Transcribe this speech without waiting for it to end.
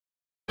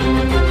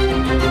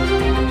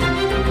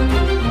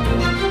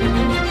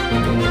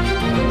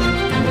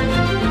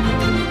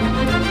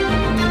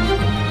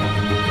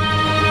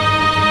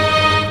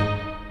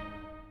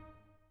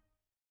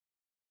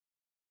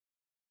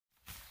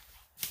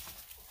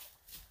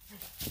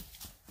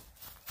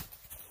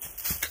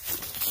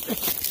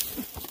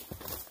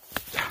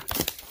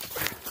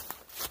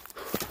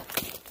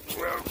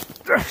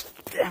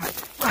Damn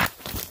it.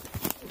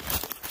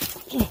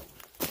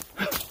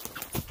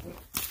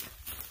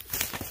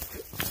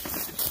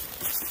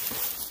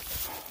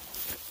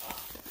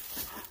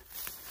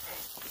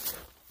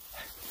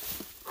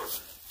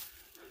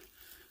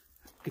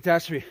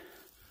 Catastrophe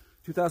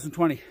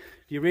 2020. Do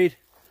you read?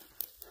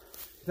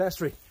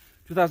 Catastrophe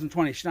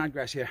 2020.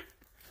 Snodgrass here.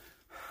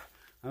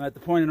 I'm at the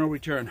point of no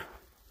return.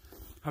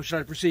 How should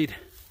I proceed?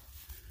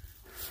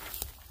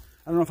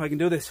 I don't know if I can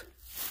do this.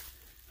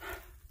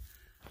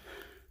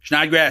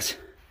 Snodgrass,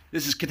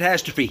 this is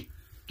catastrophe.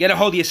 Get a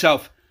hold of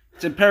yourself.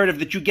 It's imperative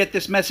that you get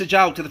this message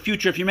out to the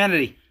future of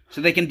humanity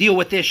so they can deal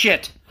with their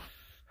shit.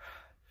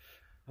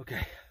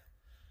 Okay.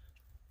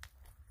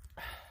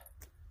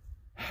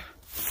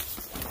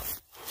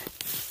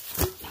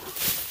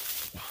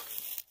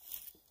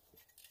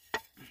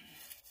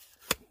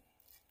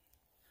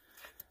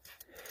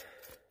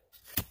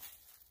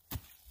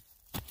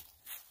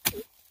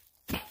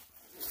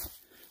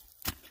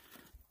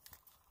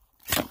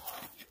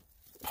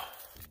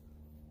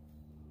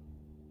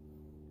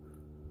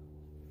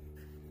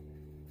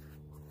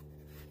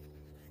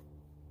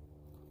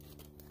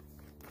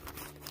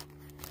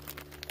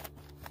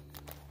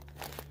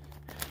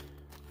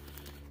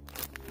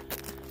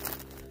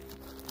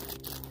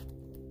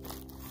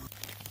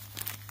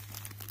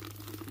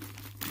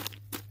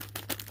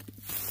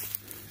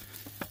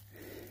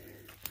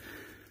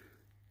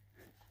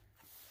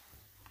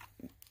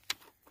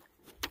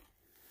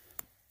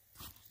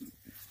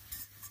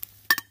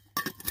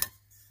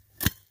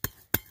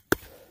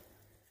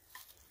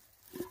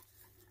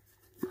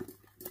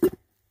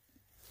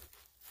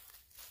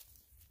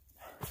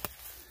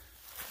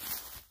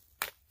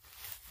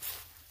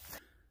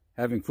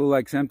 Having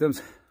flu-like symptoms,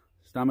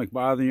 stomach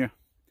bothering you,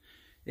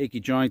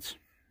 achy joints.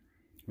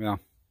 Well,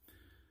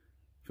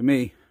 for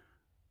me,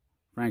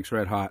 Frank's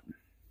Red Hot.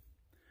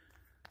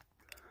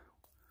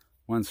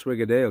 One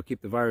swig a day will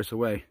keep the virus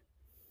away.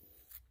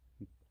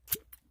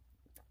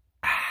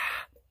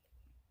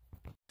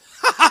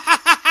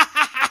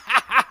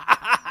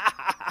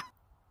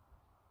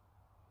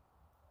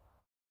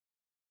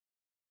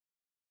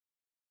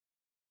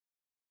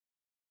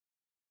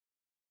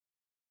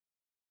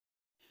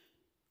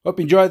 Hope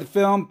you enjoyed the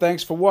film.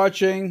 Thanks for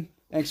watching.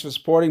 Thanks for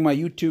supporting my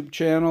YouTube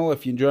channel.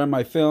 If you enjoy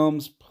my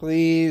films,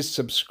 please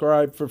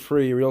subscribe for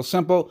free. Real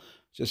simple.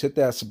 Just hit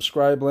that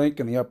subscribe link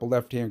in the upper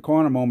left-hand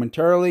corner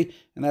momentarily,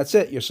 and that's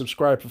it. You're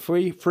subscribed for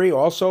free.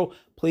 Also,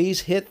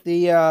 please hit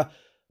the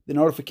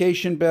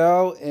notification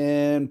bell,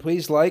 and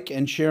please like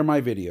and share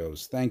my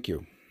videos. Thank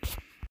you.